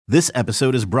This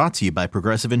episode is brought to you by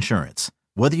Progressive Insurance.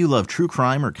 Whether you love true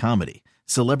crime or comedy,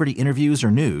 celebrity interviews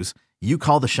or news, you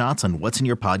call the shots on what's in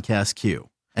your podcast queue.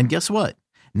 And guess what?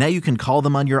 Now you can call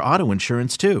them on your auto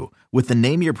insurance too with the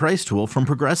Name Your Price tool from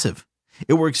Progressive.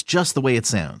 It works just the way it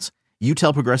sounds. You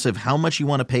tell Progressive how much you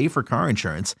want to pay for car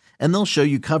insurance, and they'll show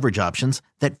you coverage options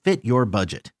that fit your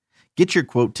budget. Get your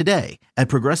quote today at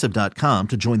Progressive.com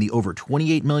to join the over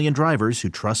 28 million drivers who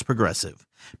trust Progressive.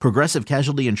 Progressive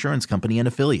Casualty Insurance Company and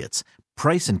Affiliates.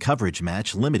 Price and coverage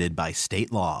match limited by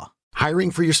state law. Hiring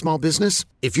for your small business?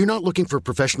 If you're not looking for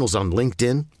professionals on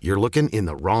LinkedIn, you're looking in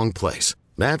the wrong place.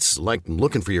 That's like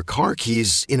looking for your car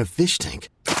keys in a fish tank.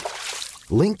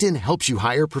 LinkedIn helps you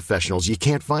hire professionals you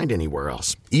can't find anywhere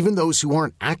else, even those who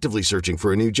aren't actively searching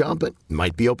for a new job but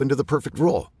might be open to the perfect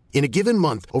role. In a given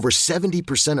month, over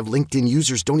 70% of LinkedIn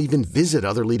users don't even visit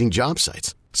other leading job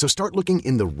sites. So start looking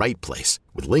in the right place.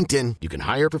 With LinkedIn, you can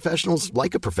hire professionals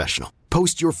like a professional.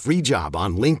 Post your free job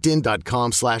on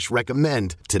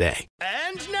linkedin.com/recommend today.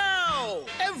 And now,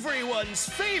 everyone's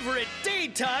favorite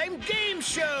daytime game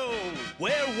show,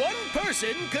 where one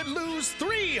person could lose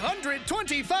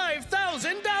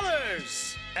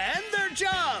 $325,000 and their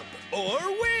job, or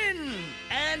win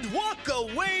and walk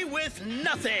away with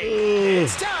nothing.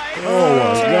 It's time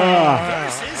for Ted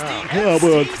versus the FCC.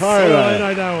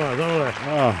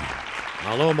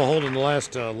 Now, lo and behold, in the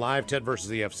last live Ted versus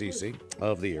the FCC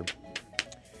of the year,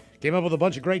 came up with a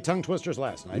bunch of great tongue twisters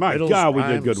last night. My God, we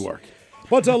did good work.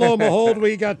 But lo and behold,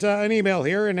 we got an email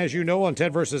here, and as you know, on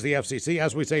Ted versus the FCC,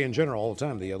 as we say in general all the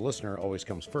time, the listener always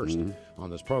comes first on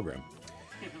this program.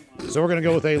 So we're going to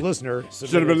go with a listener.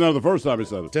 Should have been there the first time he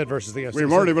said it. Ted versus the FCC.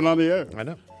 We've already been on the air. I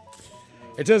know.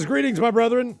 It says, "Greetings, my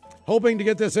brethren. Hoping to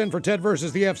get this in for Ted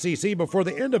versus the FCC before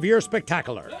the end of year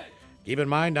spectacular. Keep in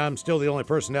mind, I'm still the only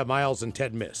person to have miles and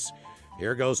Ted miss.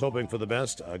 Here goes hoping for the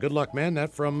best. Good luck, man."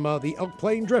 That from the Elk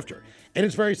Plain Drifter. And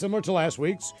it's very similar to last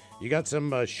week's. You got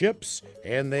some ships,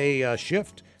 and they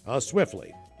shift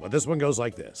swiftly. But this one goes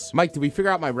like this. Mike, did we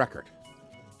figure out my record?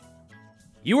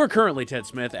 You are currently, Ted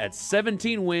Smith, at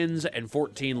 17 wins and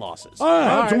 14 losses. All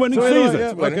right, it's a winning season.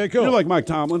 Yeah, okay, cool. You're like Mike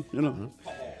Tomlin, you know.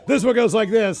 This one goes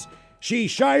like this. She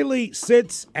shyly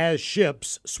sits as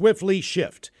ships swiftly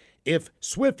shift. If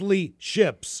swiftly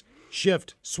ships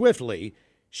shift swiftly,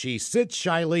 she sits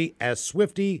shyly as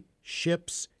swifty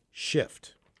ships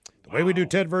shift. The way we do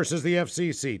Ted versus the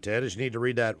FCC, Ted, is you need to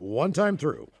read that one time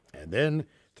through and then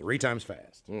 3 times fast.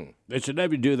 They should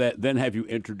have you do that, then have you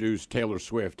introduce Taylor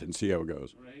Swift and see how it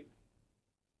goes. Right.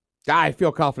 I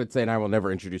feel confident saying I will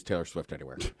never introduce Taylor Swift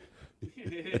anywhere.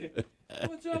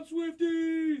 What's up,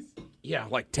 Swifties? Yeah,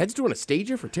 like Ted's doing a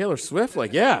stager for Taylor Swift?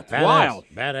 Like, yeah, it's Badass. wild.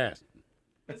 Badass.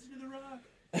 Listen to the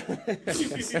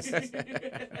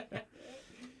rock.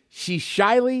 She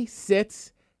shyly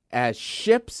sits as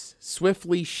ships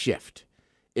swiftly shift.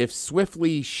 If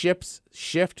swiftly ships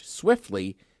shift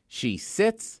swiftly, she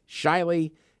sits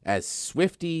shyly as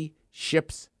swifty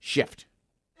ships shift.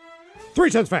 3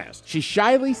 times fast. She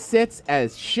shyly sits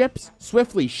as ships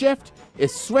swiftly shift.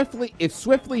 If swiftly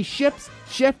ships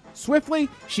shift swiftly,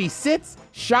 she sits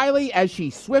shyly as she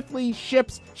swiftly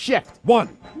ships shift.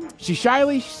 1. She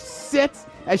shyly sits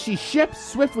as she ships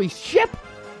swiftly ship.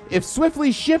 If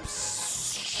swiftly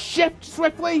ships shift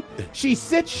swiftly, she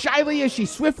sits shyly as she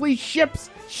swiftly ships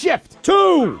shift.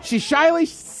 2. She shyly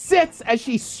sits as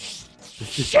she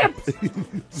ships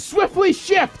swiftly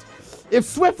shift. If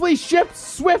swiftly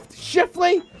ships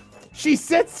shiftly, she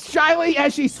sits shyly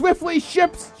as she swiftly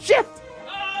ships shift.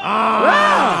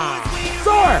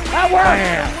 Soar! That worked!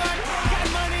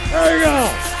 There you go.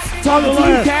 It's on the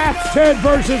left. Ted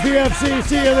versus the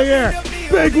FCC of the year.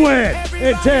 Big win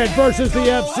in Ted versus the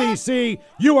FCC.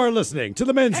 You are listening to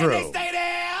The Men's Room.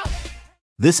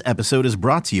 This episode is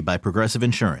brought to you by Progressive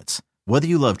Insurance. Whether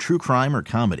you love true crime or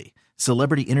comedy,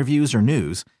 celebrity interviews or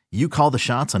news, you call the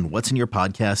shots on what's in your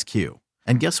podcast queue.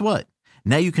 And guess what?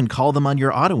 Now you can call them on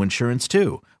your auto insurance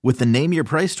too with the Name Your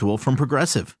Price tool from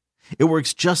Progressive. It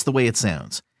works just the way it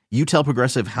sounds. You tell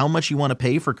Progressive how much you want to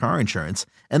pay for car insurance,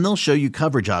 and they'll show you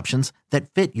coverage options that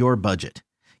fit your budget.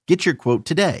 Get your quote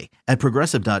today at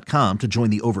Progressive.com to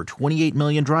join the over 28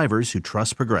 million drivers who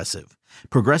trust Progressive.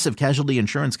 Progressive Casualty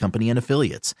Insurance Company and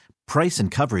Affiliates. Price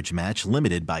and coverage match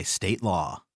limited by state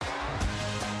law.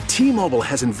 T-Mobile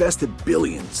has invested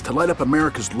billions to light up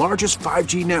America's largest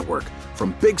 5G network,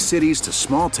 from big cities to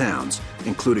small towns,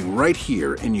 including right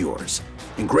here in yours.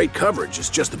 And great coverage is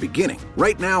just the beginning.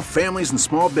 Right now, families and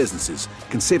small businesses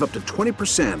can save up to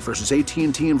 20% versus AT&T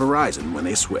and Verizon when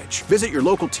they switch. Visit your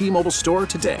local T-Mobile store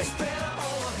today.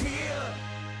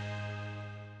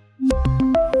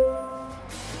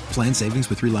 Plan savings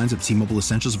with 3 lines of T-Mobile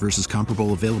Essentials versus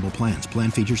comparable available plans.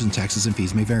 Plan features and taxes and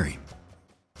fees may vary.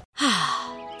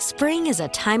 Spring is a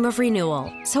time of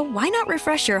renewal, so why not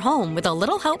refresh your home with a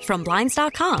little help from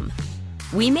Blinds.com?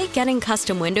 We make getting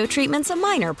custom window treatments a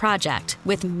minor project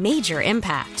with major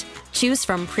impact. Choose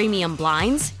from premium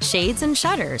blinds, shades, and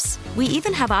shutters. We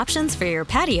even have options for your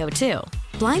patio, too.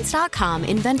 Blinds.com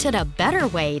invented a better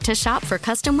way to shop for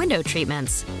custom window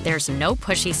treatments. There's no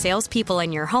pushy salespeople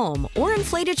in your home or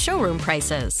inflated showroom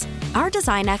prices. Our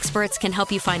design experts can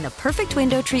help you find the perfect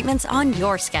window treatments on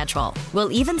your schedule.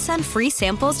 We'll even send free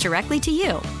samples directly to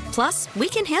you. Plus, we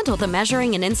can handle the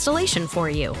measuring and installation for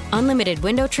you. Unlimited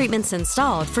window treatments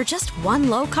installed for just one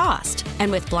low cost. And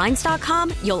with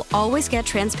Blinds.com, you'll always get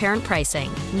transparent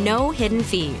pricing. No hidden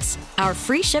fees. Our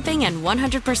free shipping and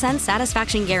 100%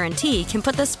 satisfaction guarantee can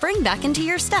put the spring back into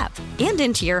your step and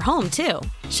into your home, too.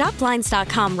 Shop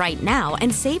Blinds.com right now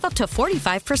and save up to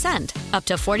 45%. Up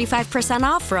to 45%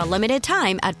 off for a limited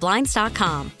time at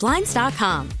Blinds.com.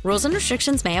 Blinds.com. Rules and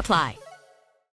restrictions may apply.